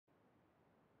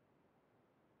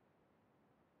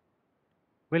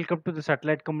Welcome to the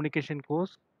satellite communication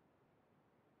course.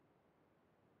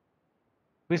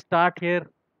 We start here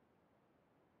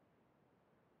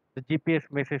the GPS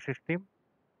message system.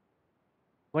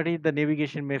 What is the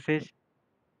navigation message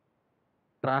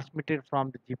transmitted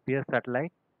from the GPS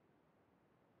satellite?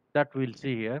 That we'll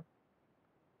see here.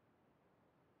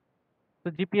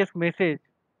 The GPS message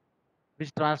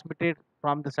which transmitted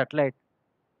from the satellite,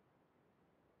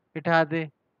 it has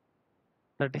a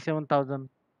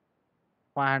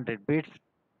 37,500 bits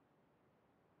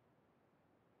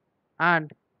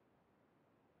and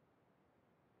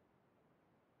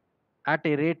at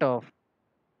a rate of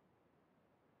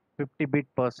 50 bit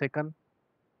per second,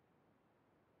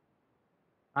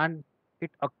 and it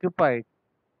occupied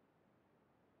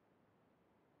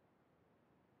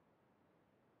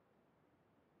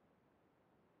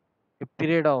a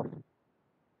period of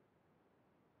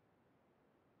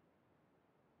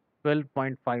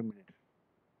 12.5 minutes.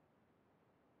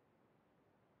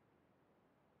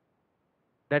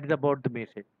 That is about the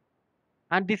message.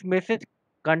 And this message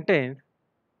contains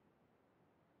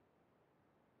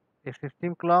a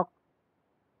system clock,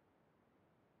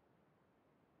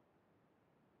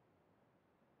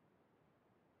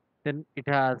 then it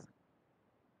has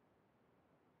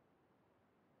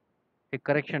a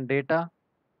correction data,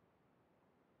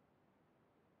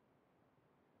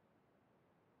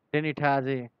 then it has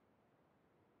a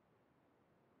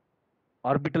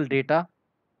orbital data,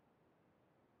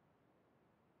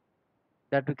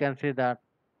 that we can say that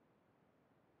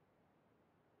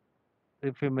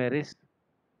ephemeris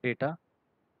data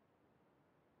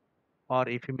or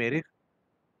ephemeris,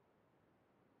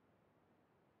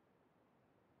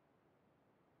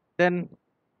 then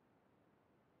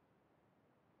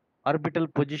orbital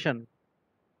position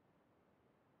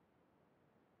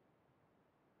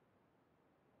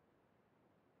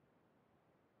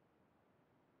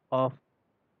of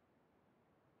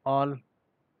all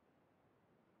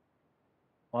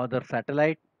other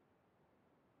satellite,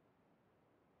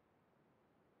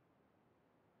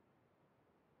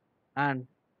 and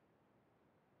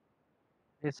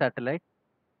a satellite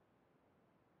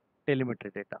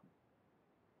telemetry data.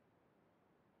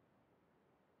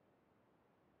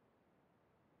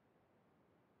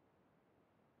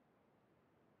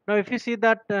 Now if you see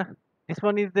that this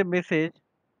one is the message,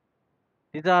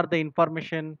 these are the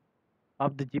information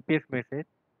of the GPS message,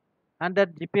 and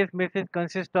that GPS message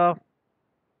consists of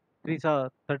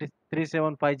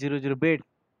 37500 bits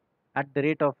at the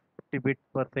rate of 50 bits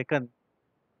per second,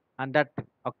 and that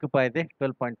occupies the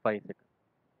 12.5 seconds,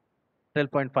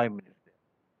 12.5 minutes there.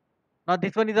 Now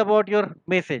this one is about your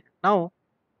message. Now,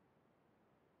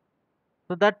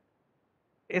 so that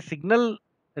a signal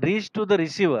reach to the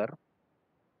receiver,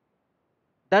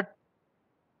 that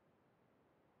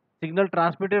signal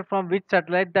transmitted from which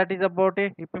satellite, that is about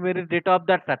a ephemeris data of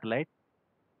that satellite,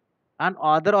 and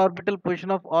other orbital position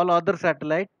of all other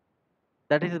satellite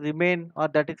that is remain or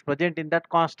that is present in that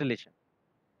constellation.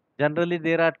 Generally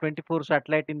there are 24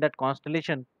 satellite in that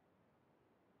constellation,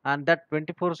 and that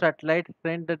 24 satellites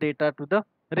send the data to the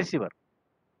receiver.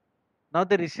 Now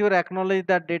the receiver acknowledge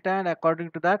that data, and according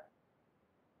to that,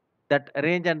 that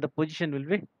range and the position will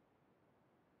be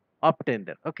obtained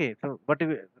there. Okay, so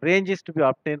whatever range is to be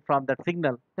obtained from that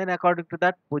signal, then according to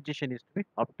that position is to be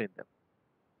obtained there.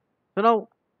 So now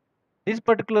this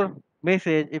particular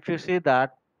message, if you see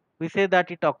that, we say that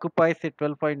it occupies a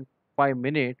 12.5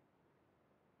 minute,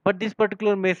 but this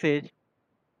particular message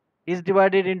is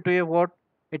divided into a what?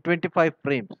 A 25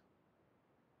 frames.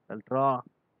 I'll draw a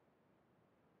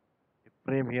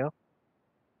frame here.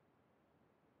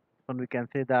 And we can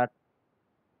say that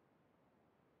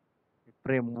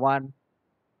frame 1,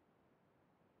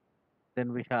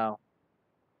 then we have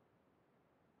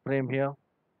frame here.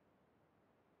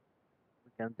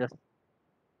 We can just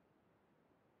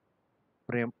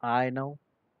frame I now.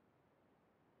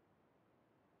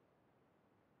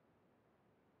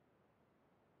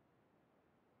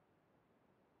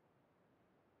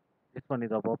 This one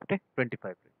is about 25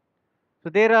 frames. So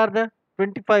there are the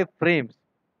 25 frames.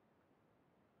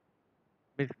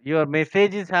 Your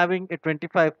message is having a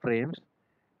 25 frames,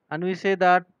 and we say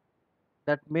that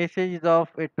that message is of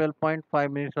a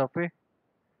 12.5 minutes of a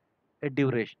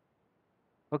duration.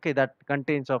 Okay, that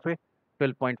contains of a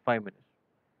 12.5 minutes,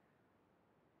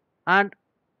 and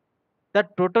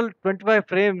that total 25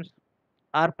 frames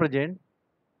are present,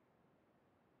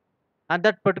 and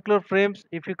that particular frames,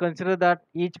 if you consider that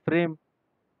each frame,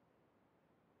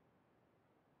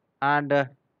 and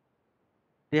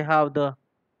they have the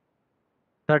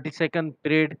 30-second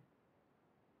period,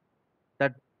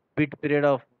 that bit period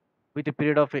of with a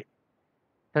period of a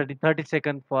 30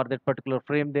 second for that particular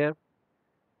frame there,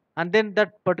 and then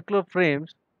that particular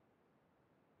frames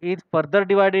is further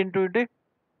divided into a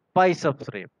pi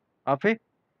subframe of a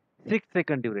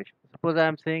 6-second duration. Suppose I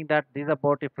am saying that this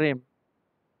about a frame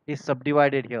is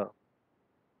subdivided here.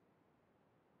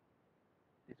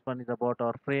 This one is about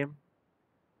our frame.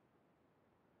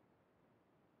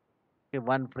 Okay,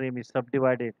 one frame is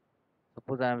subdivided.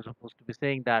 Suppose I am supposed to be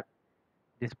saying that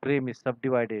this frame is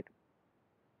subdivided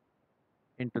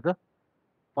into the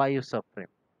 5 subframe.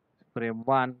 Frame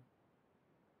 1,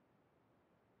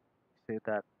 say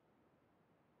that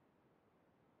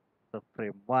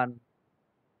subframe 1,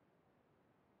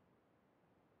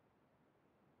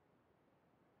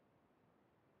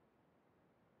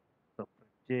 subframe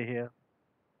J here,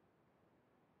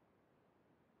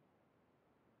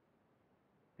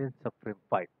 then subframe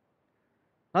 5.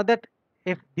 Now that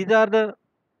if these are the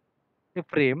a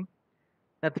frame,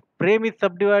 that frame is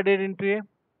subdivided into a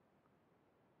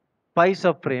 5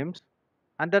 subframes,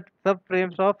 and that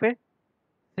subframes of a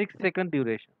 6-second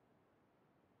duration.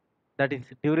 That is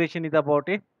duration is about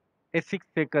a 6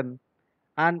 second,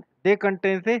 and they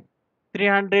contains a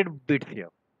 300 bits here.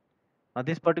 Now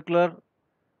this particular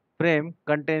frame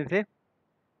contains a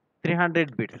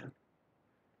 300 bits. You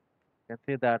can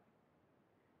say that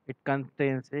it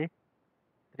contains a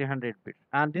 300 bits,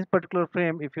 and this particular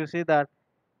frame, if you see that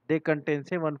they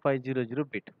contains a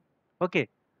 1500 bit. Okay,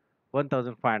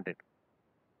 1500.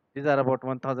 These are about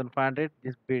 1500.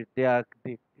 This bit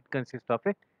it consists of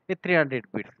a 300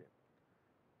 bits.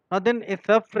 Now then a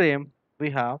subframe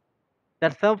we have,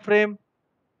 that subframe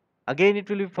again it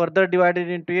will be further divided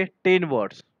into a 10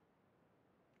 words.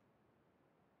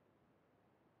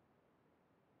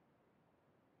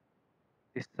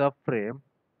 This subframe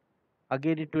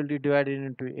again it will be divided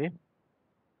into a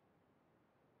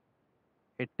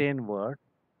 10 word.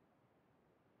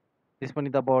 This one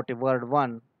is about a word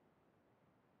 1,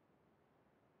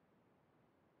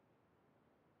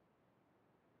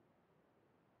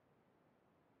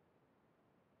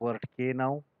 word K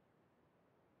now,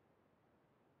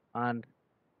 and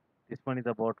this one is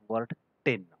about word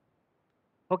 10 now.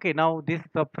 Okay, now this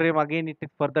subframe again it is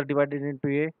further divided into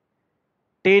a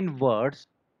 10 words,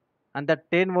 and the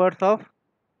 10 words of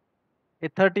a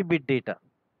 30-bit data,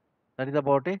 that is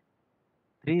about a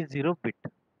 30 bit.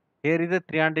 Here is a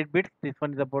 300 bits, this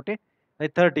one is about a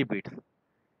 30 bits,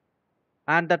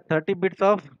 and the 30 bits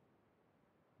of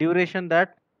duration,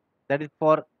 that is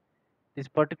for this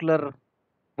particular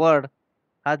word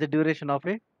has a duration of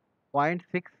a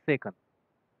 0.6 second.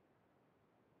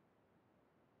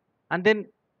 And then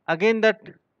again that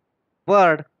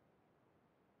word,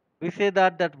 we say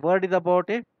that that word is about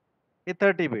a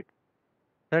 30 bit.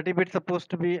 30 bit supposed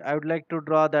to be, I would like to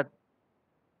draw that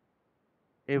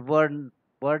a word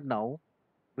now.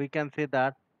 We can say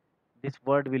that this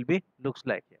word will be looks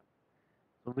like here.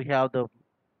 So we have the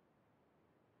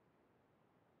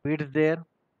bits there,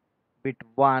 bit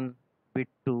 1, bit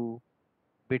 2,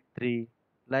 bit 3.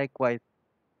 Likewise,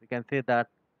 we can say that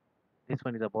this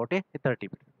one is about a 30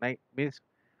 bits. Like means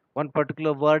one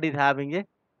particular word is having a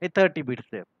 30 bits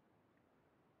there.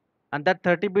 And that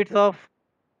 30 bits of zero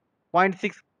point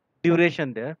 0.6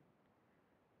 duration there.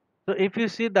 So if you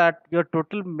see that your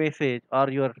total message or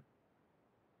your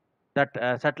that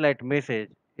satellite message,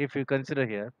 if you consider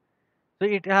here, so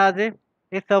it has a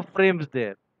subframes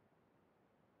there,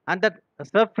 and that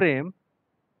subframe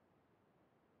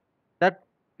that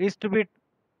is to be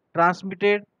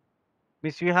transmitted,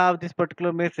 means you have this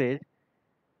particular message,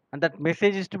 and that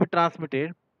message is to be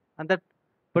transmitted, and that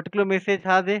particular message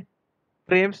has a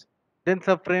frames, then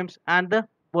subframes, and the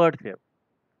words here.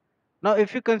 Now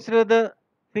if you consider the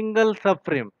single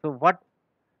subframe, so what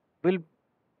will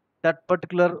that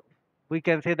particular, we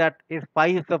can say that is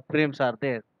 5 subframes are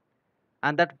there,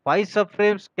 and that 5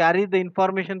 subframes carry the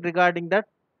information regarding that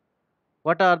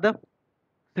what are the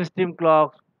system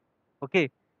clocks. Okay,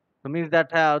 so means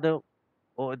that have the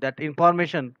that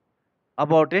information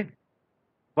about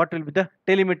what will be the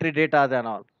telemetry data and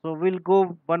all. So we'll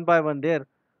go one by one there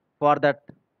for that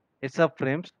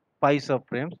subframes, 5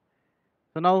 subframes.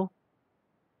 So now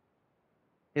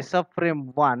a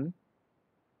subframe 1.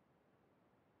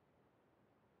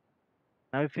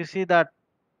 Now if you see that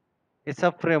a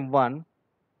subframe 1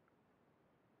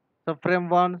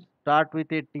 start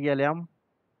with a TLM.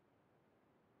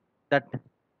 That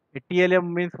a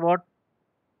TLM means what?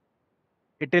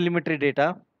 A telemetry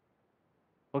data.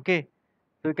 Okay,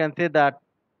 so you can say that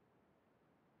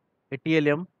a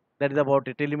TLM, that is about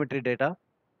a telemetry data,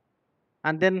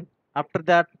 and then after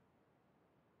that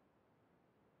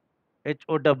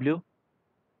HOW,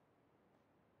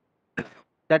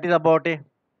 that is about a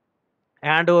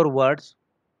handover words.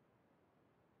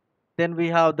 Then we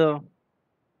have the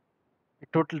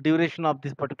total duration of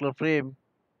this particular frame,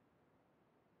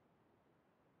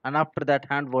 and after that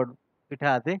handword, it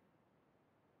has a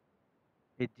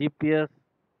GPS,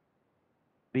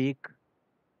 week,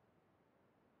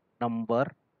 number,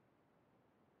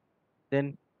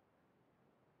 then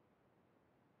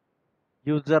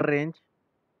user range,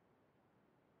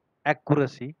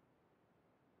 accuracy,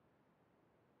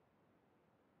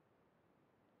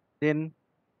 then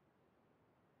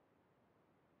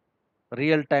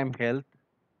real time health,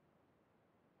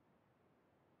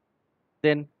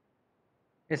 then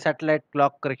a satellite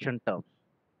clock correction terms.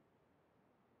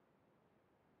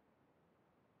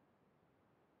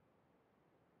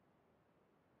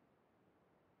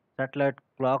 Satellite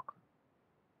clock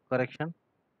correction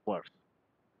words.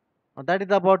 Now that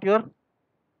is about your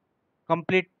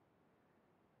complete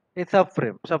a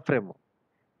subframe.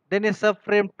 Then a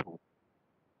subframe 2.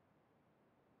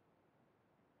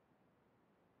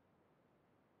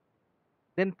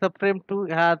 Then subframe 2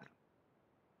 has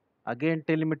again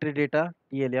telemetry data,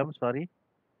 TLM, sorry.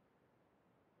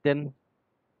 Then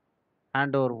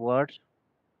handover words,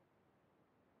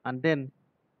 and then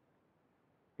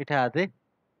it has a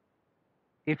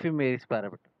ephemeris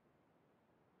parameter.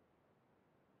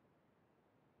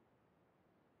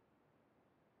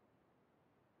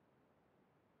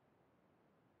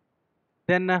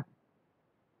 Then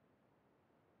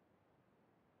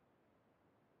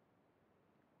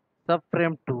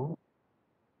subframe 2,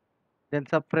 then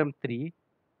subframe 3,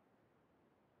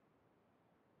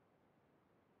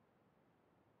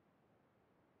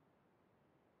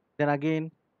 then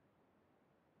again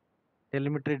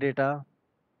telemetry data,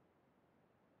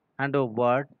 handover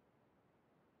word,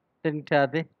 then it has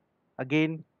a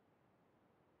again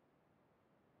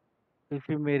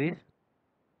ephemeris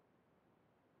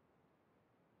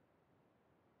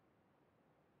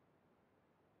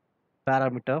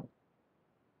parameter.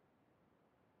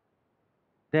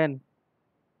 Then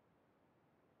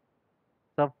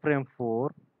subframe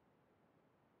 4,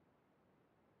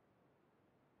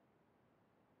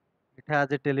 it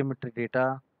has a telemetry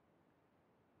data,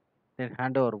 then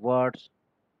handover words,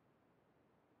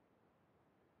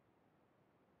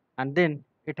 and then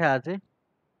it has a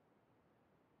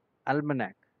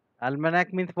almanac.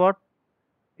 Almanac means what?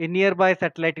 A nearby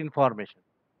satellite information,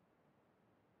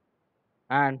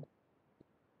 and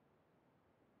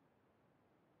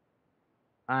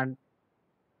and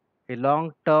a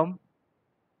long term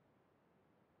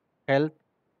health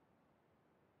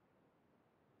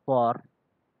for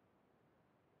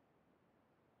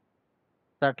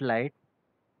satellite,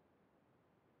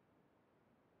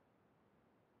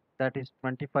 that is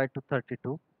 25 to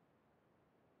 32.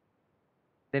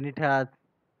 Then it has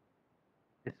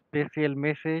a spatial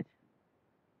message,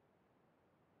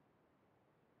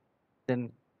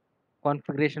 then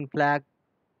configuration flag,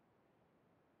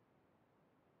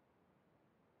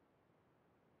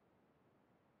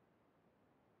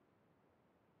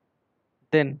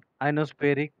 then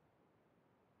ionospheric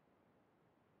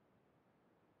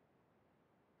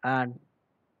and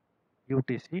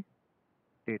UTC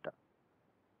data.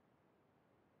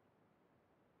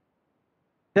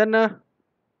 Then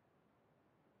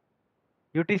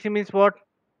UTC means what?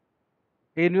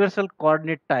 Universal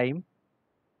coordinate time.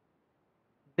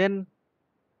 Then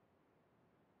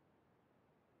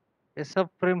a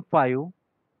subframe 5,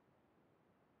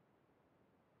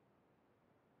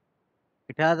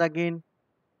 it has again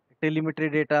telemetry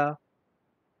data.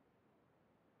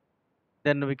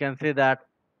 Then we can say that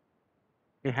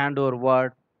a handover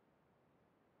word,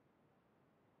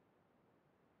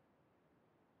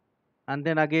 and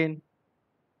then again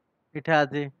it has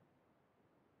a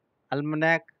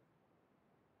almanac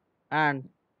and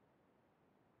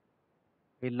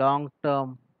a long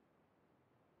term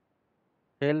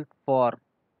health for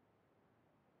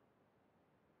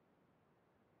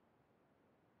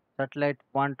satellite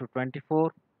 1 to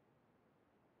 24,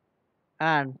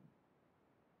 and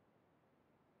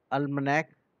almanac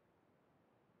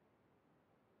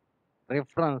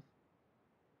reference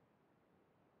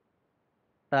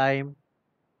time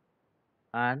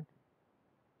and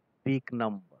week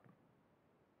number.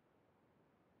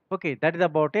 Okay, that is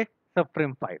about a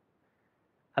subframe 5.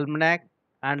 Almanac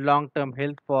and long term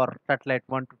health for satellite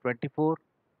 1 to 24,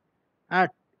 and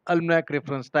almanac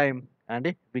reference time and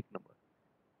a week number.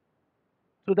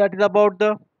 So that is about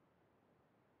the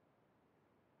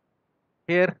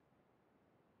here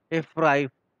a five,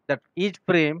 that each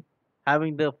frame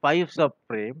having the 5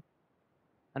 subframe,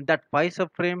 and that 5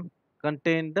 subframe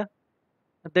contain the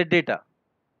data.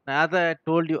 Now, as I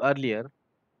told you earlier,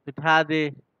 it has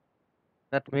a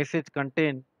that message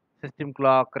contain system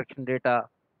clock, correction data,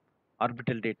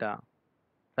 orbital data,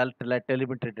 satellite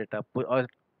telemetry data, or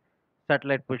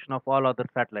satellite position of all other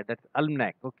satellite. That's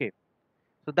almanac. Okay.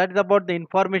 So that is about the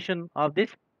information of this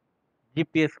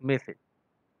GPS message.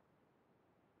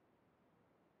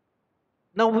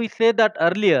 Now we say that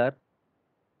earlier,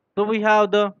 so we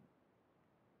have the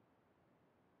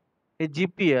a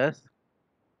GPS.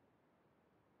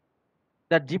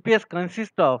 That GPS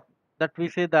consists of that we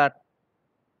say that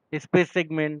a space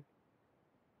segment,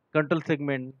 control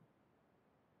segment.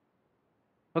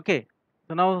 Okay.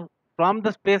 So now from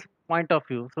the space point of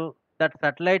view, so that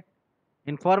satellite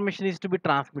information is to be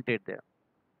transmitted there.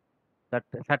 That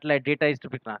satellite data is to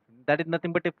be transmitted. That is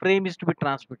nothing but a frame is to be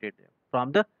transmitted there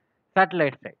from the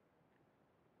satellite side,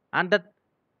 and that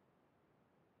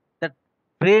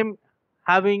frame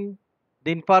having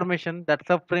the information, that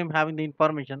subframe having the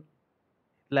information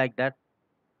like that.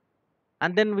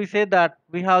 And then we say that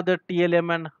we have the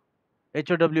TLM and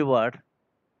HOW word.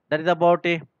 That is about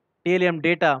a TLM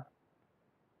data.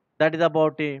 That is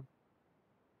about a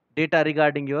data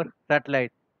regarding your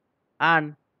satellite.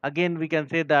 And again, we can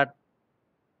say that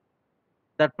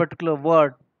that particular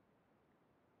word,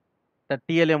 the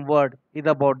TLM word, is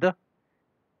about the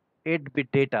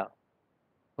 8-bit data.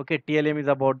 Okay, TLM is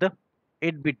about the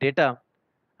 8-bit data,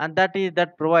 and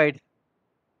that provides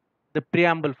the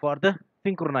preamble for the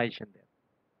synchronization there.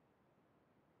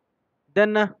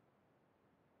 Then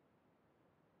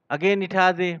again, it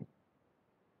has a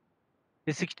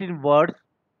 16 words,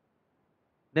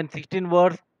 then 16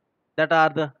 words that are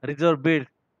the reserved bits,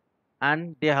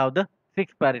 and they have the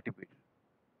 6 parity bits.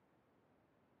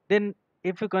 Then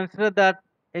if you consider that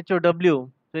HOW,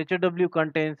 so HOW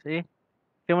contains a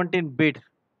 17 bits,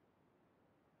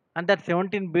 and that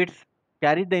 17 bits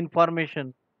carry the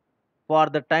information for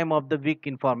the time of the week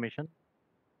information,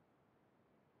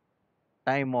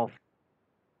 time of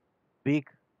week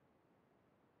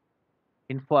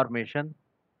information,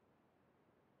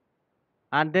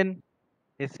 and then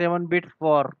a 7 bits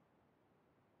for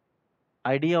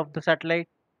ID of the satellite,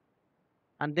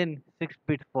 and then 6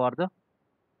 bits for the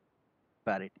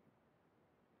parity.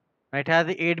 Now it has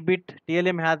the 8 bit,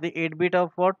 TLM has the 8 bit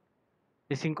of what?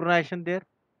 The synchronization there,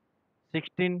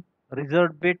 16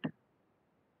 reserved bit,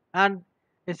 and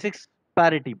a 6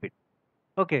 parity bit.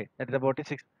 Okay, that is about a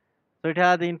 6. So it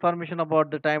has the information about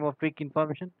the time of week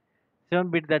information, 7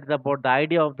 bit that is about the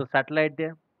idea of the satellite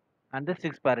there, and the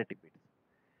 6 parity bits.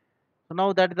 So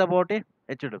now that is about a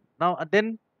HOW. Now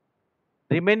then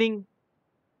remaining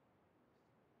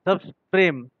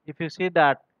subframe, if you see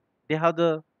that they have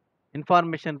the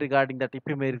information regarding that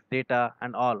ephemeris data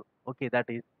and all. Okay, that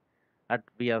is that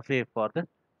we have saved for the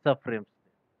subframes.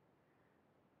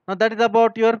 Now that is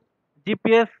about your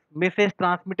GPS message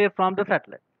transmitted from the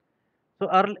satellite. So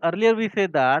earlier we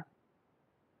said that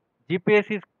GPS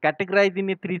is categorized in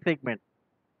a 3 segment.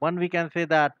 One we can say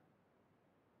that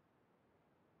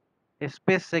a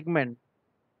space segment.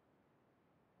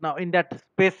 Now in that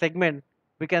space segment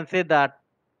we can say that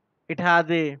it has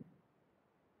a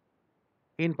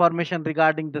information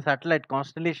regarding the satellite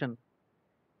constellation,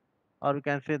 or we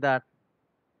can say that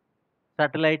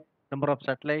satellite number of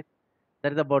satellites.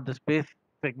 That is about the space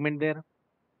segment there.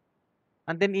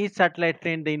 And then each satellite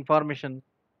send the information.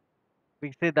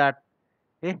 We say that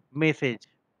a message.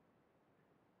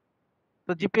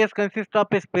 So GPS consists of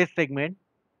a space segment,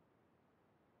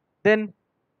 then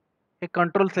a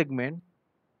control segment,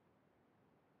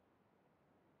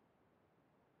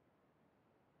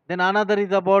 then another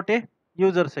is about a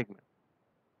user segment.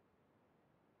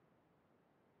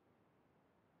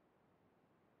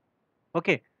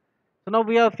 Okay. So now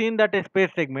we have seen that a space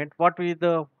segment, what is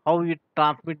the how we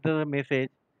transmit the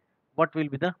message, what will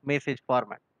be the message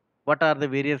format, what are the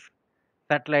various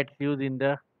satellites used in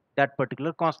the that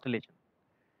particular constellation.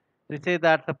 We say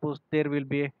that suppose there will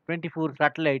be 24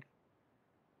 satellites,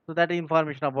 so that is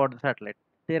information about the satellite.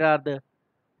 There are the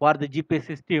for the GPS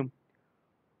system,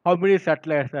 how many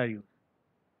satellites are used.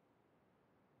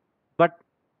 But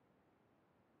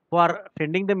for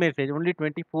sending the message, only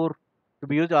 24 to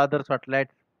be used. Other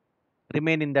satellites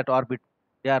remain in that orbit.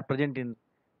 They are present in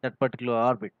that particular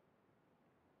orbit.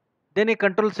 Then a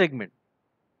control segment.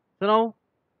 So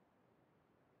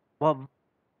now,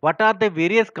 what are the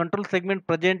various control segments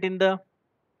present in the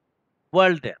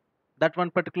world there? That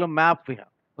one particular map we have.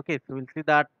 Okay, so we'll see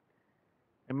that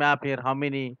a map here. How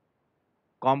many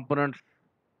components,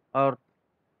 or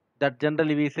that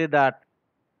generally we say that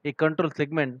a control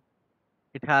segment,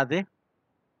 it has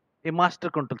a master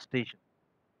control station.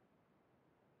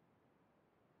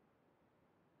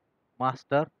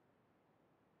 Master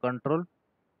control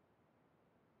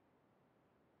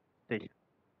station.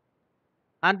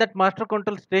 And that master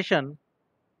control station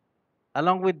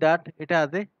Along with that, it has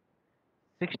a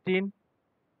 16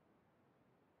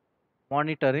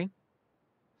 monitoring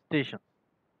stations.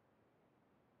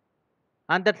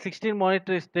 And that 16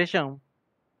 monitoring station,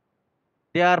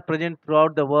 they are present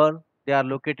throughout the world. They are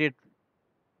located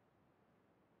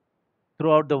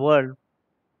throughout the world,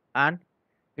 and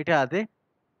it has a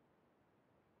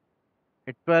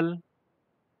 12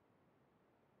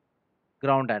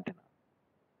 ground antenna.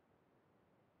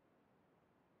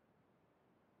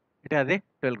 It has a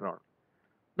 12 ground.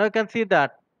 Now you can see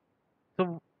that.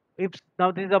 So if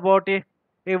now this is about a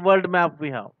world map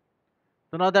we have.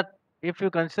 So now that if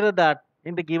you consider that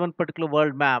in the given particular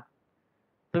world map,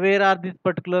 so where are these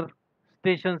particular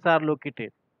stations are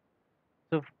located?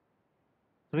 So,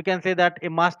 so we can say that a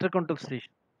master control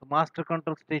station. So master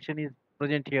control station is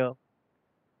present here,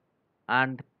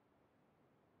 and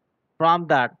from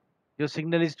that your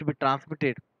signal is to be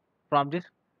transmitted from this.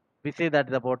 We say that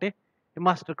is about a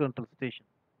master control station.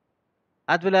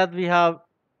 As well as we have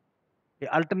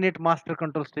a alternate master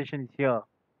control station is here.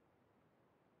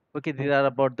 Okay, these are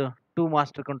about the two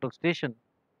master control station.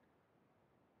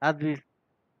 As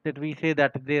we say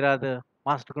that there are the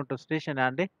master control station,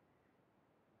 and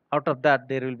out of that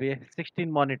there will be a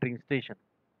 16 monitoring station.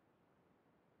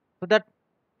 So that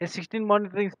a 16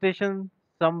 monitoring station,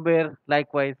 somewhere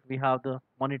likewise we have the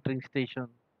monitoring station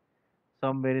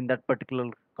somewhere in that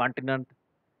particular continent,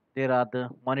 there are the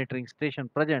monitoring station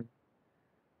present.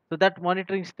 So that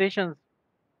monitoring stations,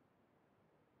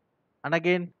 and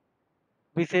again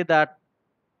we say that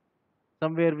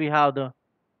somewhere we have the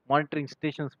monitoring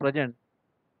stations present.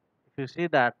 If you see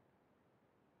that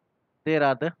there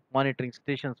are the monitoring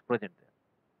stations present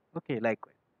there. Okay,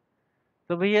 likewise.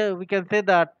 So we can say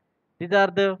that these are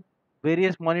the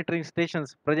various monitoring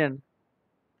stations present.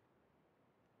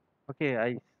 Okay,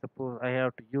 I suppose I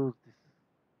have to use this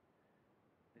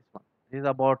one. This is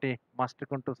about a master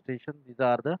control station. These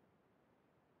are the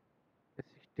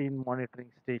 16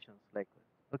 monitoring stations likewise.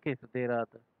 Okay, so there are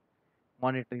the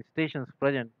monitoring stations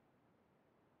present.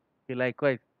 Okay,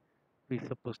 likewise, we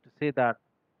supposed to say that.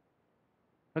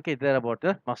 Okay, they're about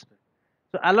the master.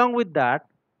 So along with that,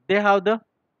 they have the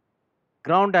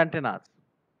ground antennas.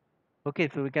 Okay,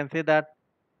 so we can say that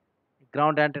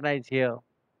ground antenna is here.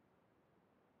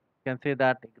 You can say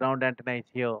that ground antenna is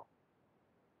here.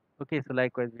 Okay, so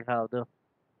likewise we have the,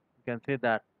 you can say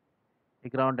that the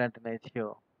ground antenna is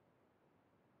here.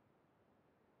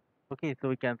 Okay, so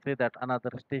we can say that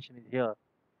another station is here.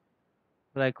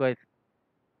 Likewise,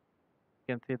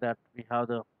 you can say that we have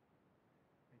the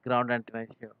ground antenna is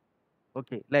here.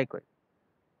 Okay, likewise.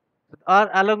 Or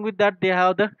along with that, they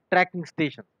have the tracking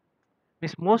station.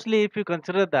 Means mostly if you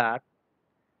consider that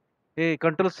a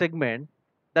control segment,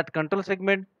 that control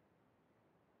segment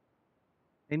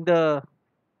in the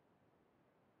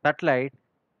satellite,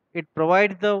 it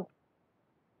provides the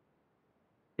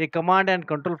a command and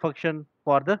control function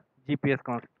for the GPS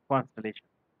constellation.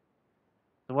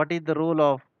 So what is the role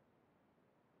of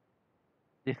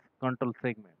this control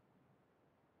segment?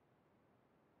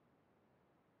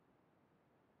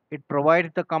 It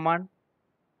provides the command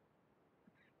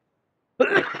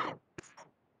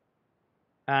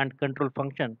and control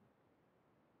function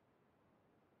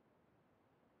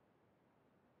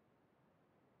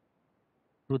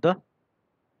to the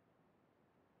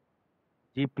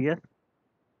GPS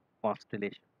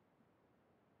constellation.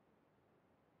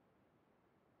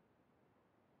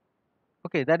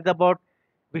 Okay, that is about,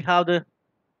 we have the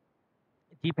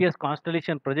GPS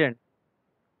constellation present,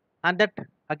 and that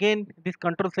again this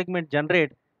control segment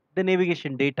generate the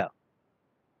navigation data.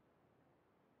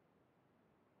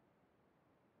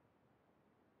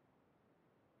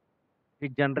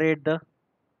 It generate the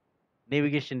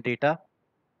navigation data,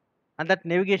 and that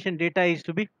navigation data is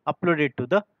to be uploaded to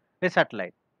the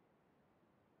satellite.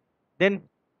 Then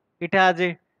it has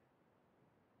a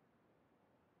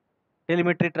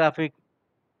telemetry traffic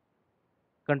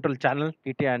control channel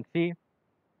TT and C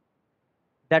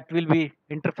that will be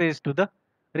interfaced to the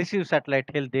receive satellite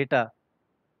health data,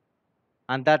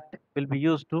 and that will be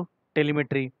used to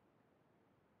telemetry,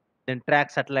 then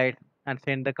track satellite and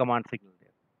send the command signal there.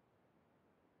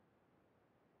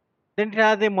 Then it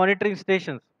has a monitoring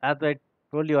stations. As I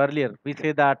told you earlier, we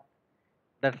say that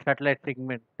that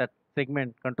segment,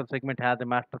 control segment has a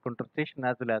master control station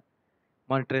as well as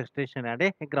monitoring station and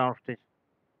a ground station.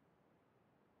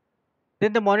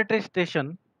 Then the monitoring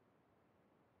station,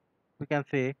 we can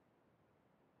say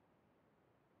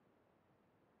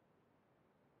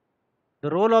the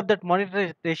role of that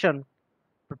monitoring station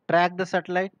to track the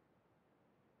satellite,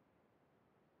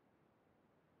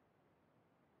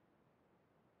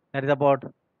 that is about,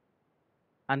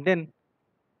 and then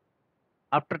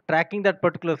After tracking that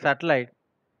particular satellite,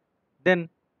 then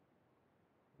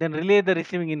relay the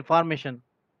receiving information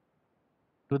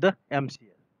to the MCS,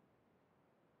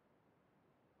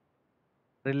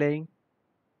 relaying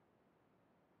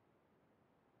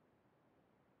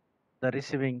the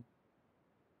receiving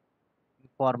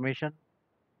information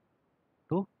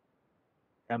to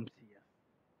MCS.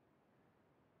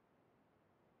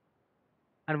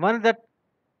 And once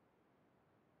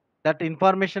that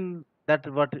information, that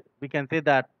what we can say,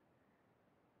 that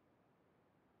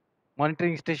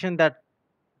monitoring station, that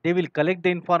they will collect the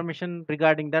information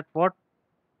regarding that what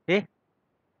a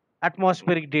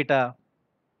atmospheric data,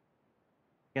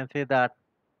 you can say that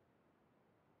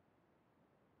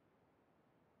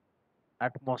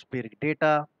atmospheric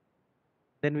data.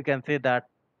 Then we can say that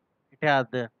it has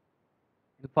the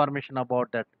information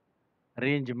about that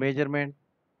range measurement,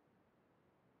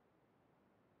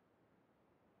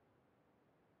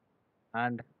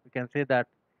 and we can say that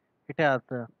it has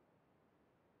the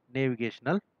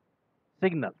navigational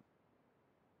signal,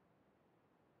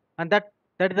 and that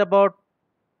is about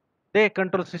the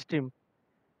control system,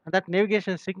 and that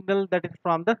navigation signal that is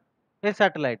from the a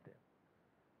satellite.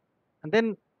 And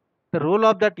then the role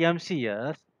of that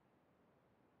MCS,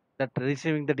 that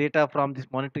receiving the data from this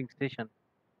monitoring station,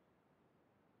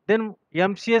 then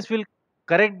MCS will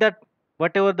correct that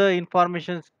whatever the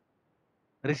information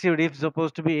received, if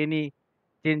supposed to be any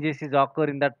changes is occur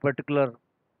in that particular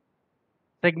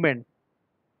segment,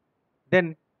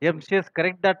 then MCS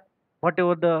correct that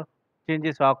whatever the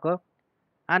changes occur,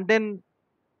 and then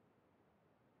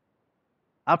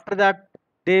after that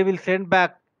they will send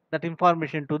back that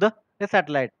information to the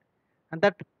satellite, and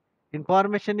that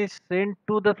information is sent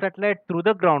to the satellite through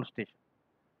the ground station.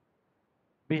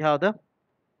 We have the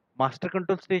master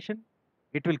control station,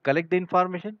 it will collect the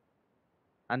information,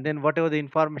 and then whatever the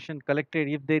information collected,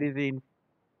 if there is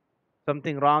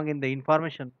something wrong in the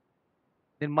information,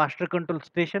 then master control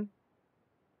station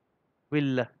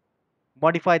will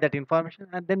modify that information,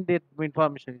 and then the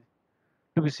information is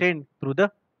to be sent through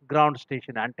the ground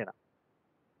station antenna.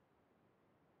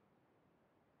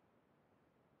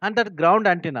 And that ground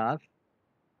antennas,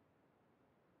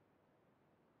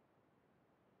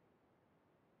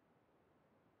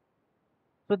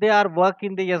 so they are work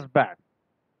in the S band.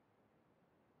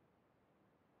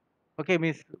 Okay,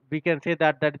 means we can say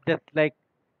that that is just like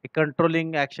a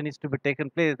controlling action is to be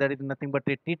taken place. That is nothing but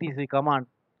a TTC command.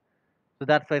 So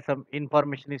that's why some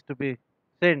information is to be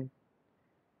sent.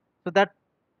 So that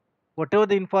whatever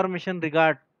the information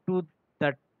to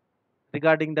that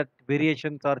regarding that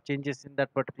variations or changes in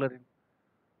that particular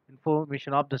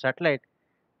information of the satellite,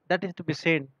 that is to be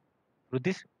sent through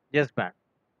this S band.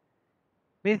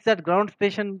 Means that ground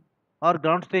station or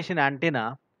ground station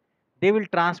antenna, they will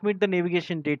transmit the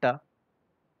navigation data.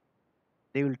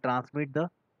 They will transmit the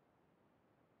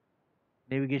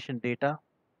navigation data.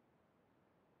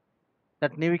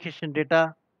 That navigation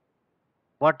data,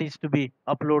 what is to be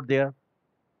upload there,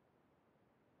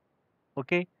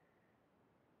 okay,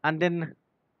 and then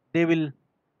they will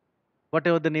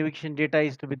whatever the navigation data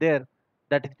is to be there,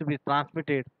 that is to be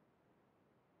transmitted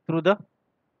through the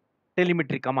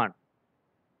telemetry command.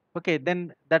 Okay,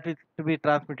 then that is to be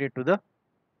transmitted to the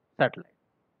satellite,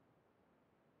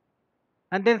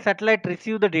 and then satellite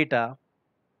receive the data,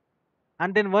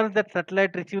 and then once that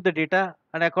satellite receive the data,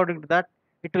 and according to that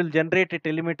it will generate a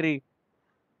telemetry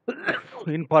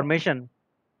information,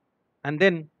 and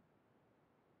then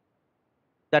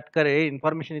that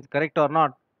information is correct or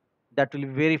not, that will be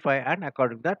verified, and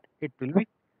according to that it will be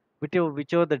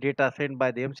whichever the data sent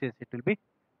by the MCS, it will be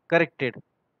corrected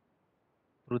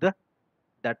through the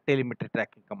that telemetry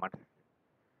tracking command.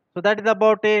 So that is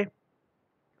about a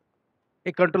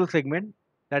control segment,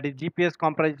 that is GPS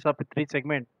comprises of three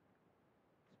segment: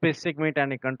 space segment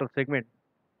and a control segment.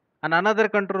 And another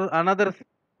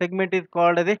segment is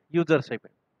called as a user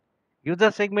segment.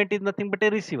 User segment is nothing but a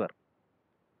receiver.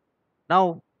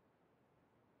 Now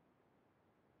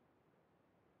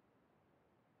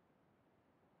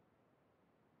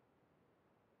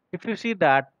if you see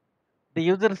that the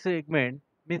user segment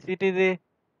means it is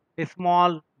a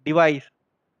small device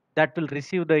that will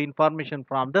receive the information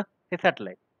from the a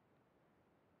satellite.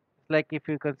 It's like if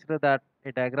you consider that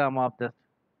a diagram of the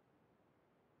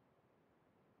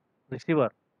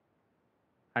receiver,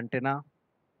 antenna,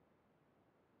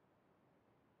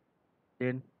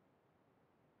 then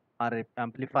RF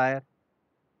amplifier,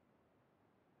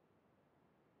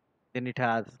 then it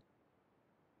has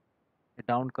a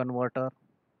down converter,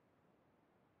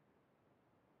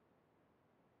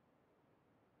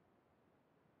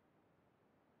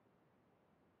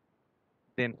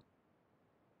 then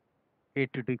A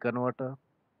to D converter,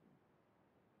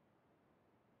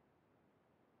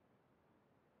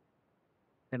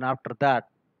 Then after that,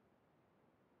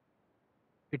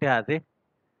 it has a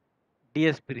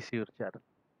DSP receiver channel.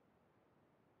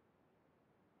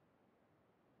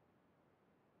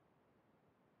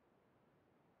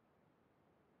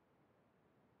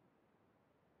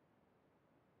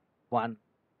 One,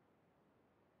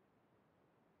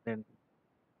 then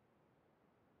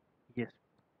DSP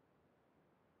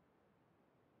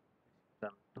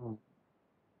channel two.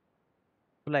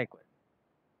 So likewise,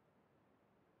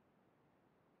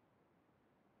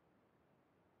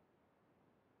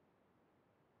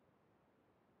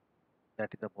 that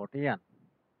is about AN.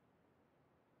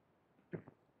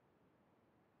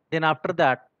 Then after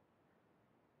that,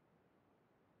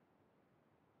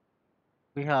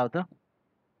 we have the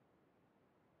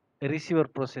receiver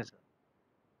processor.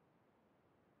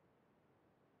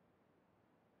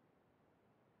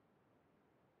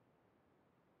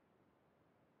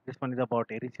 This one is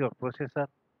about a receiver processor.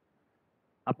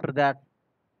 After that,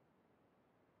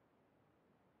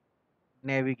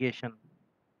 navigation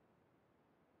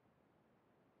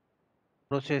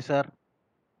processor,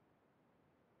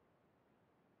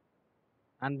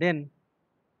 and then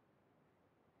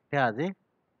it has a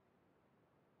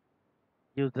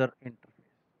user interface.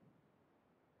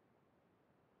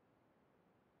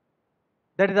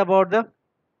 That is about the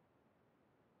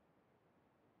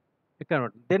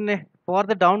converter. Then for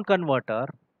the down converter,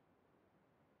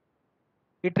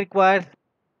 it requires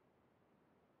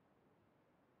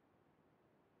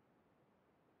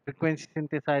frequency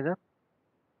synthesizer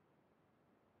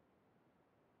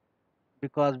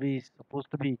because we supposed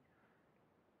to be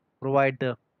provide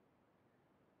the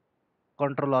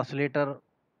control oscillator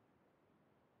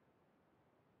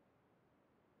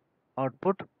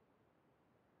output.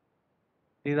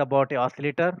 This is about a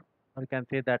oscillator, or you can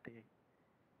say that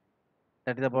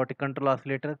that is about a control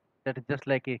oscillator. That is just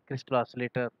like a crystal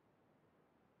oscillator,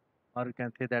 or you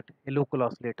can say that a local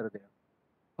oscillator there.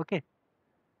 Okay.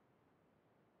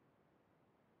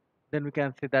 Then we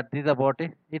can say that this is about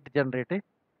a it generate a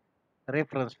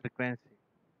reference frequency.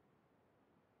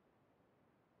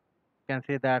 You can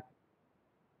say that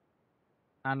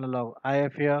analog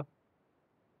IF here,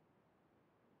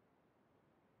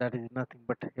 that is nothing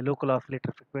but a local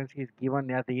oscillator frequency is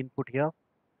given as the input here,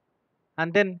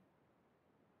 and then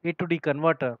A to D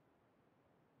converter,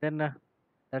 then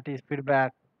that is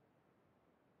feedback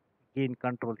gain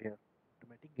control here,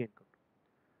 automatic gain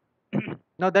control.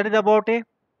 Now that is about a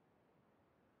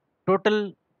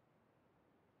total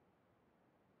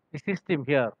system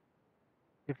here.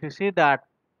 If you see that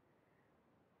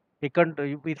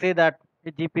we say that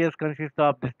a GPS consists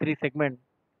of these three segments,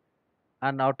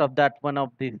 and out of that one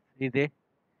of these is a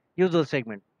user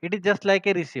segment. It is just like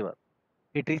a receiver.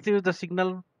 It receives the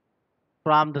signal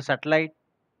from the satellite.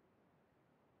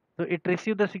 So it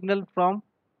receives the signal from,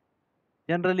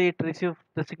 generally it receives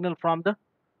the signal from the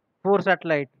four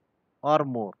satellites or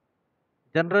more.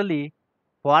 Generally,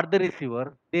 for the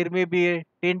receiver, there may be a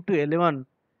 10 to 11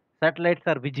 satellites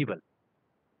are visible.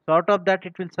 So out of that,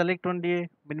 it will select only a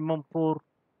minimum four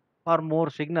or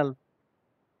more signal,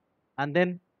 and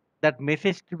then that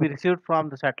message to be received from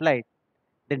the satellite,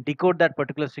 then decode that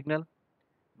particular signal,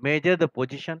 measure the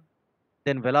position,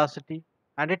 then velocity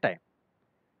and a time.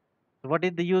 So what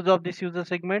is the use of this user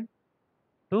segment?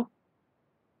 To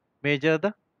measure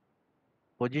the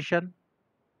position,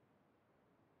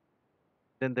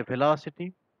 then the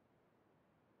velocity,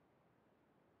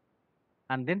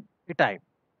 and then the time.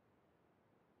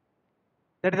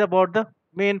 That is about the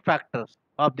main factors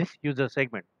of this user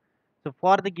segment. So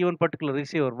for the given particular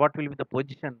receiver, what will be the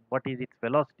position, what is its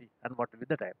velocity, and what will be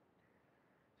the time.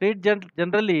 So it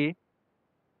generally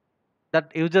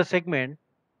that user segment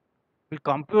will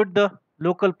compute the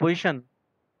local position,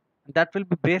 and that will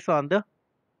be based on the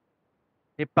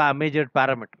measured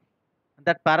parameter. And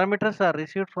that parameters are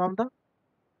received from the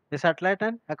satellite,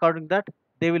 and according to that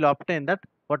they will obtain that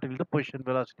what will be the position,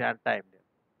 velocity, and time there.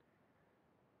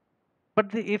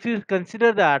 But if you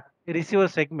consider that receiver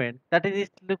segment, that is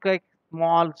it look like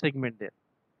small segment there.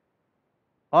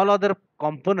 All other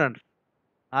components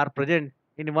are present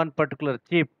in one particular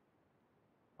chip,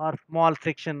 or small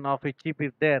section of a chip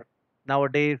is there.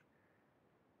 Nowadays,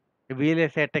 the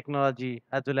VLSI technology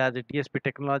as well as the DSP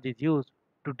technology is used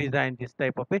to design this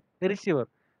type of a receiver.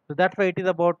 So that's why it is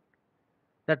about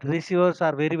that receivers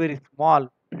are very very small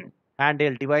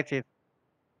handheld devices,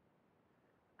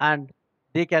 and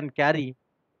they can carry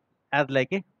as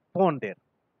like a phone there,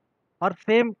 or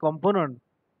same component,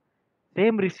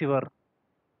 same receiver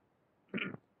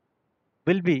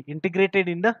will be integrated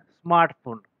in the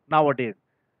smartphone nowadays,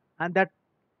 and that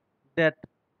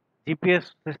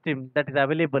GPS system that is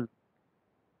available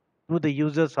to the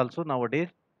users also nowadays.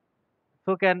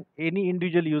 so can any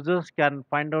individual users can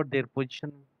find out their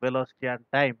position, velocity, and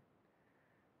time,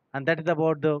 and that is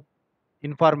about the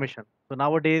information. So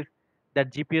nowadays,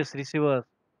 that GPS receivers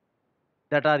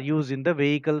that are used in the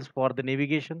vehicles for the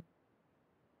navigation,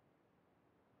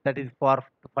 that is for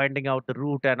finding out the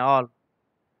route and all.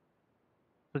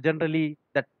 So generally,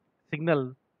 that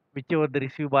signal, whichever they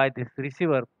receive by this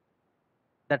receiver,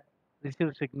 that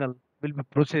received signal will be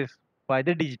processed by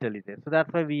the digitally there. So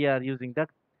that's why we are using that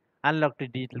analog to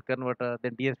digital converter,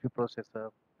 then DSP processor,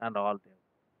 and all there.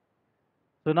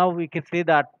 So now we can say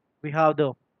that we have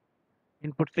the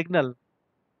input signal,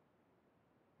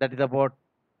 that is about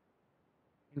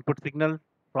input signal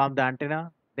from the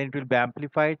antenna, then it will be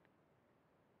amplified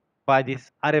by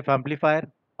this RF amplifier,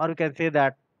 or we can say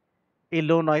that a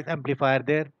low noise amplifier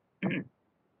there.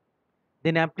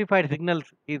 Then amplified signals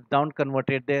is down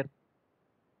converted there.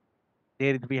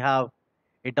 There we have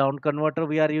a down converter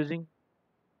we are using,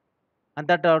 and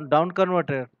that down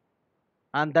converter,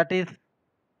 and that is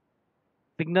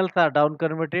signals are down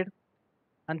converted,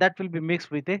 and that will be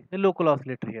mixed with a local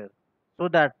oscillator here, so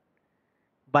that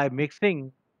by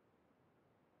mixing,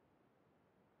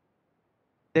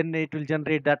 then it will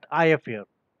generate that IF here.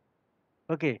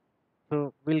 Okay,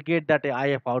 so we'll get that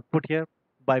IF output here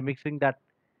by mixing that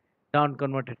down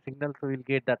converted signal. So we'll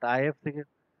get that IF signal,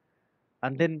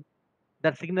 and then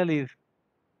that signal is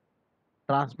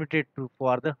transmitted to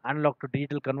for the analog to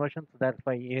digital conversion. So that's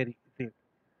why here you see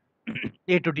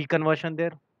A to D conversion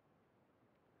there.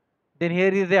 Then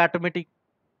here is the automatic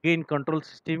gain control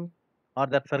system, or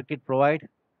that circuit provide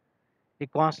a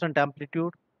constant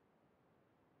amplitude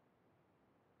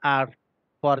are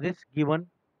for this given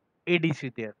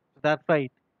ADC there. So that's why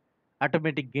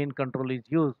automatic gain control is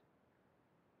used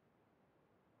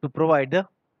to provide a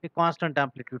constant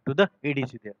amplitude to the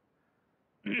ADC there.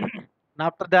 And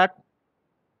after that,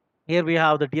 here we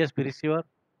have the DSP receiver,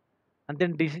 and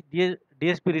then DSP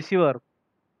receiver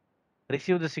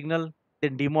receive the signal,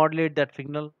 then demodulate that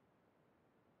signal,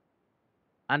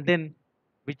 and then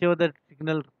whichever the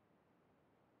signal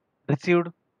received,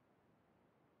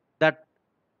 that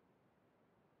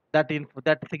that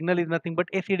signal is nothing but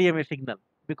a CDMA signal,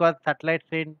 because satellite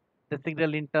send the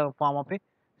signal in the form of a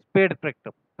spared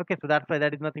spectrum. Okay, so that's why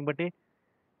that is nothing but a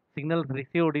signal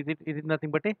received is it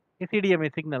nothing but a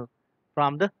CDMA signal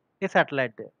from the a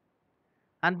satellite there,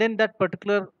 and then that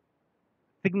particular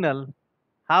signal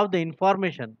have the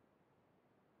information.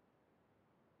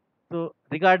 So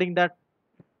regarding that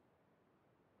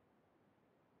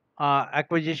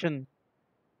acquisition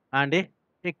and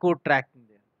a code tracking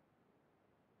there,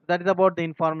 that is about the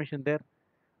information there,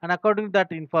 and according to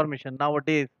that information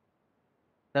nowadays,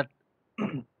 that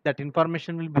that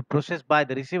information will be processed by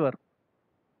the receiver,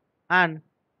 and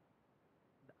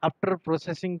after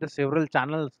processing the several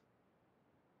channels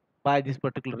by this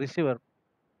particular receiver,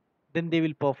 then they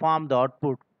will perform the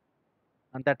output,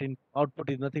 and that output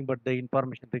is nothing but the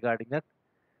information regarding that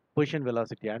position,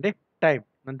 velocity, and a time,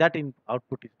 and that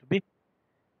output is to be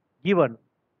given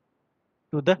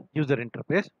to the user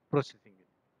interface processing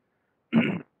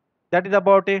it. That is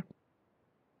about a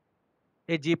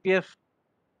GPS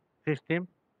system.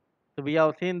 So we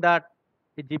have seen that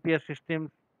a GPS systems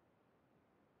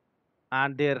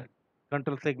and their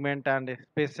control segment and a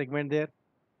space segment there.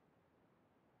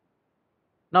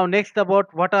 Now next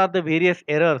about what are the various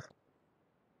errors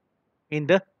in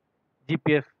the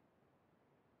GPS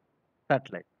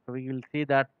satellite. So we will see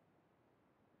that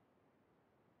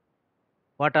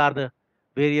what are the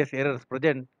various errors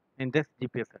present in this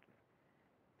GPS satellite.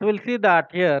 So we'll see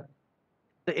that here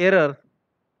the errors,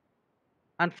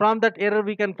 and from that error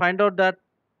we can find out that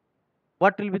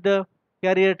what will be the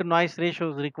carrier to noise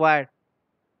ratios required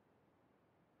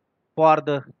for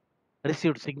the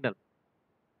received signal.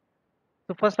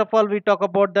 So first of all, we talk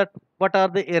about that what are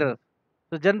the errors.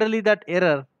 So generally that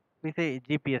error we say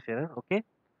GPS error. Okay.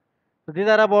 So these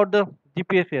are about the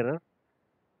GPS error.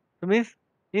 So means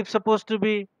if supposed to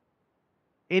be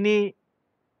any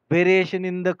variation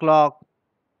in the clock,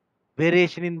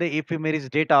 variation in the ephemeris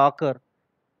data occur,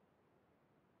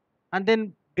 and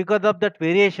then because of that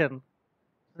variation,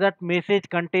 that message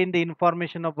contain the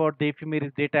information about the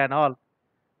ephemeris data and all.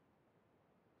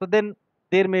 So then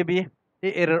there may be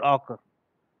a error occur.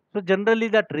 So generally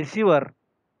that receiver,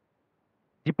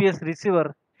 GPS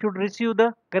receiver should receive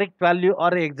the correct value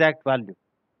or exact value.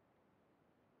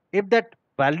 If that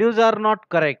values are not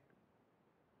correct,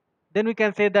 then we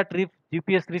can say that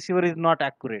GPS receiver is not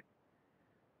accurate.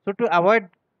 So to avoid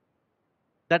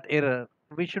that error,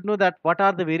 we should know that what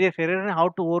are the various errors and how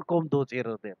to overcome those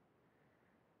errors there.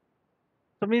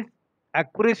 So means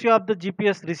accuracy of the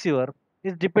GPS receiver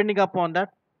is depending upon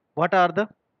that what are the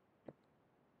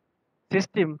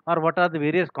system or what are the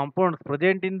various components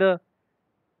present in the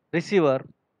receiver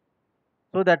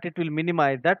so that it will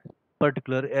minimize that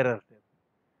particular error.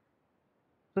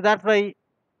 So that's why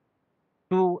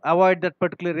to avoid that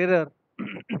particular error,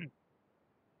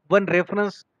 one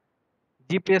reference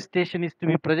GPS station is to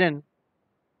be present.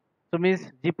 So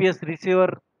means GPS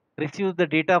receiver receives the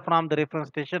data from the reference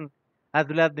station as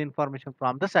well as the information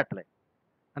from the satellite.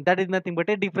 And that is nothing but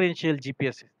a differential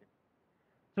GPS system.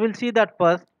 So we'll see that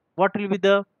first. What will be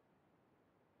the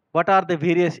what are the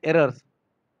various errors?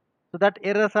 So that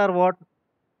errors are what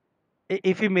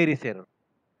ephemeris error.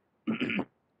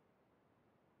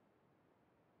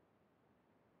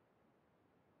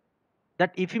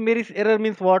 That ephemeris error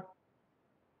means what?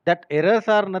 That errors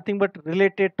are nothing but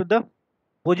related to the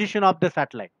position of the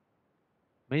satellite.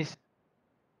 Means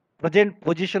present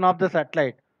position of the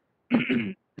satellite.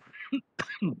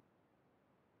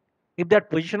 If that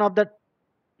position of that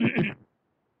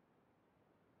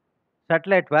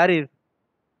satellite varies,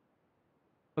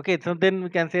 okay, so then we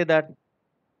can say that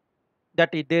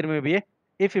there may be a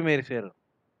ephemeris error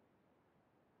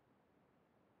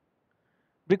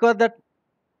because that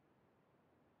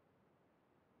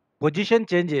position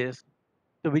changes.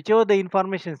 So whichever the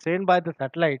information sent by the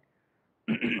satellite,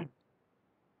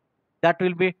 that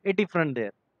will be a different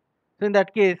there. So in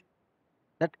that case,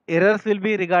 that errors will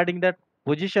be regarding that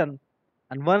position,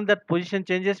 and once that position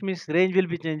changes means range will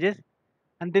be changes,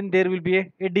 and then there will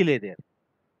be a delay there.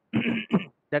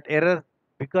 That error,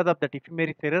 because of that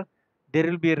ephemeris error, there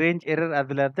will be a range error as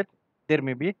well as that there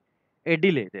may be a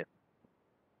delay there.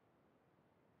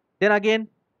 Then again,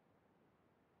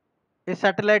 a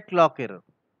satellite clock error.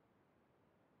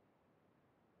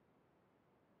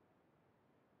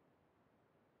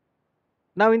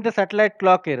 Now in the satellite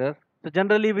clock error, so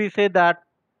generally we say that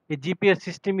a GPS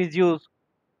system is used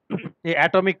a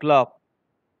atomic clock,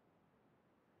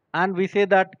 and we say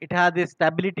that it has a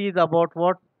stability is about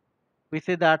what? We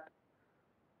say that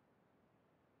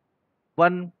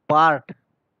one part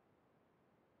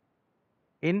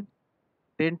in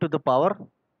 10 to the power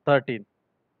 13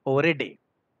 over a day.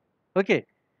 Okay.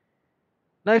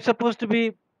 Now it's supposed to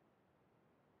be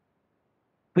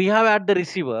we have at the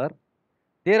receiver,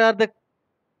 there are the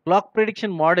clock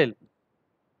prediction model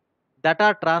that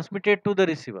are transmitted to the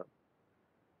receiver.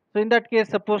 So in that case,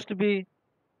 supposed to be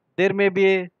there may be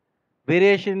a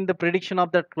variation in the prediction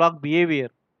of that clock behavior.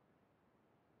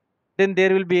 Then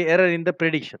there will be error in the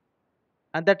prediction,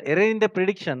 and that error in the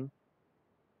prediction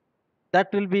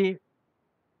that will be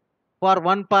for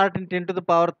one part in 10 to the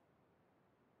power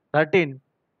 13.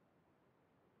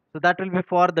 So that will be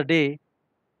for the day.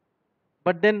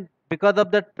 But then because of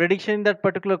that prediction in that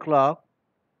particular clock,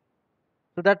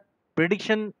 so that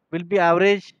prediction will be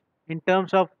average in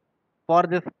terms of for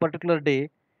this particular day.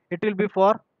 It will be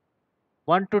for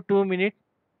 1 to 2 minutes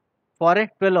for a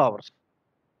 12 hours.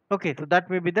 Okay, so that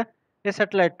may be the a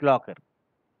satellite clocker.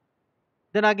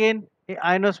 Then again a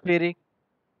ionospheric.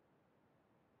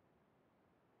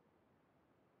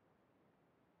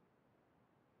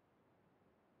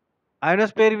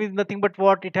 Ionospheric is nothing but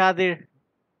what? It has a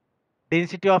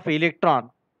density of electron.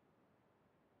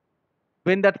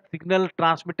 When that signal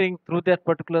transmitting through that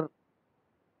particular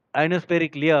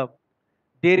ionospheric layer,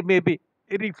 there may be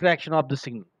a refraction of the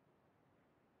signal.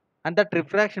 And that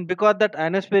refraction, because that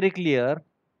ionospheric layer,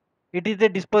 it is a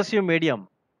dispersive medium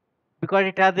because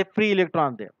it has a free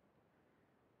electron there.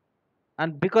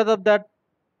 And because of that,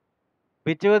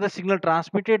 whichever the signal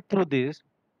transmitted through this,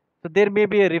 so there may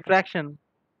be a refraction,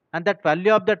 and that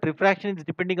value of that refraction is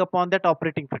depending upon that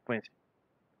operating frequency.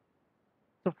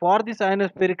 So for this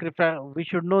ionospheric refraction, we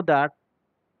should know that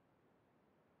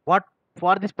what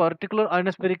for this particular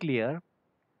ionospheric layer,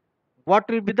 what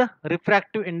will be the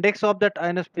refractive index of that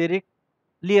ionospheric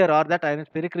layer or that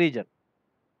ionospheric region.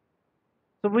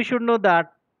 So we should know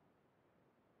that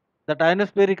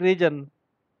ionospheric region,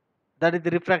 that is the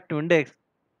refractive index,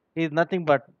 is nothing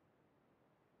but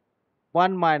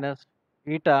 1 minus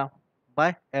eta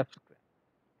by f square.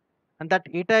 And that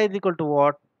eta is equal to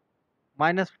what?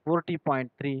 Minus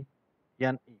 40.3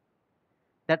 Ne.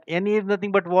 That Ne is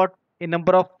nothing but what? A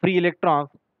number of free electrons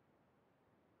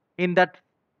in that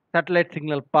satellite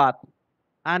signal path.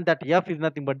 And that f is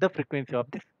nothing but the frequency of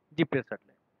this GPS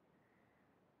satellite.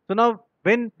 So now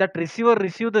when that receiver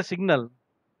receives the signal,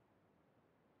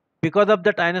 because of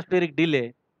that ionospheric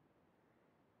delay,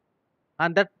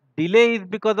 and that delay is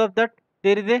because of that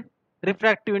there is a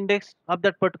refractive index of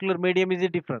that particular medium is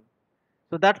different.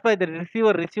 So that's why the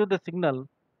receiver receives the signal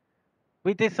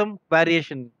with some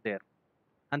variation there,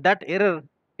 and that error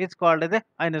is called as a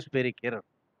ionospheric error.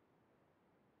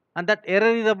 And that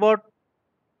error is about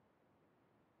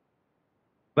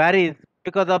varies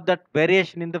because of that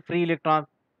variation in the free electrons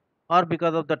or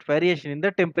because of that variation in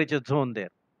the temperature zone there.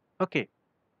 Okay.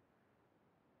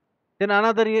 Then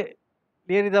another layer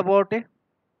is about a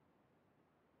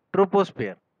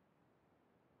troposphere.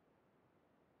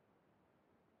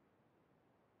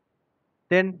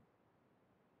 Then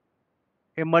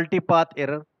a multipath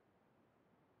error.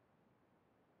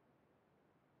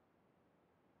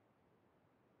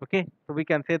 Okay. So we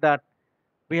can say that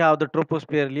we have the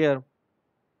troposphere layer.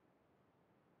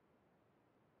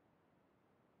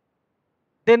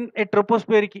 Then a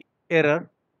tropospheric error.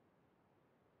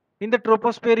 In the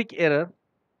tropospheric error,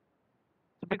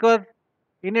 because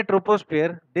in a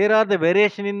troposphere there are the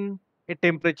variation in a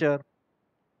temperature,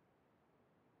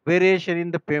 variation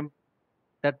in the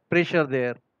that pressure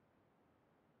there,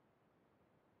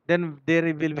 then there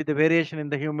will be the variation in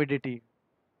the humidity,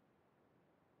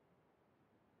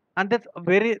 and that's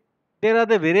very there are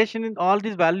the variation in all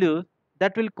these values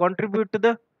that will contribute to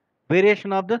the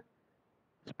variation of the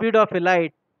speed of a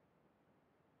light,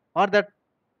 or that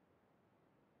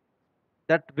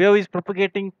wave is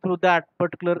propagating through that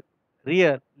particular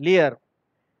layer.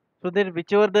 So then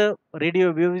whichever the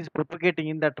radio wave is propagating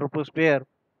in that troposphere,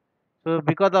 so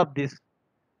because of this,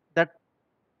 that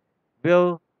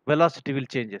wave velocity will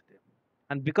changes there.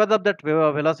 And because of that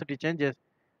wave velocity changes,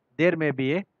 there may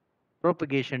be a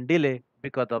propagation delay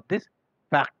because of this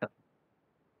factor.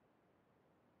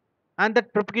 And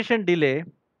that propagation delay,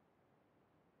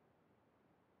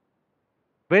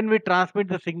 when we transmit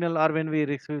the signal or when we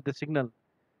receive the signal,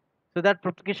 so that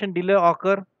propagation delay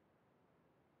occur,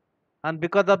 and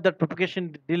because of that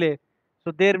propagation delay,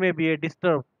 so there may be a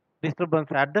disturbance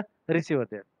at the receiver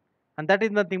there, and that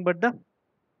is nothing but the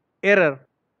error.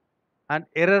 And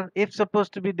error, if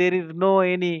supposed to be there is no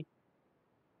any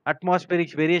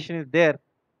atmospheric variation is there,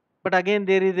 but again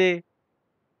there is a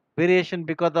variation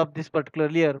because of this particular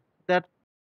layer, that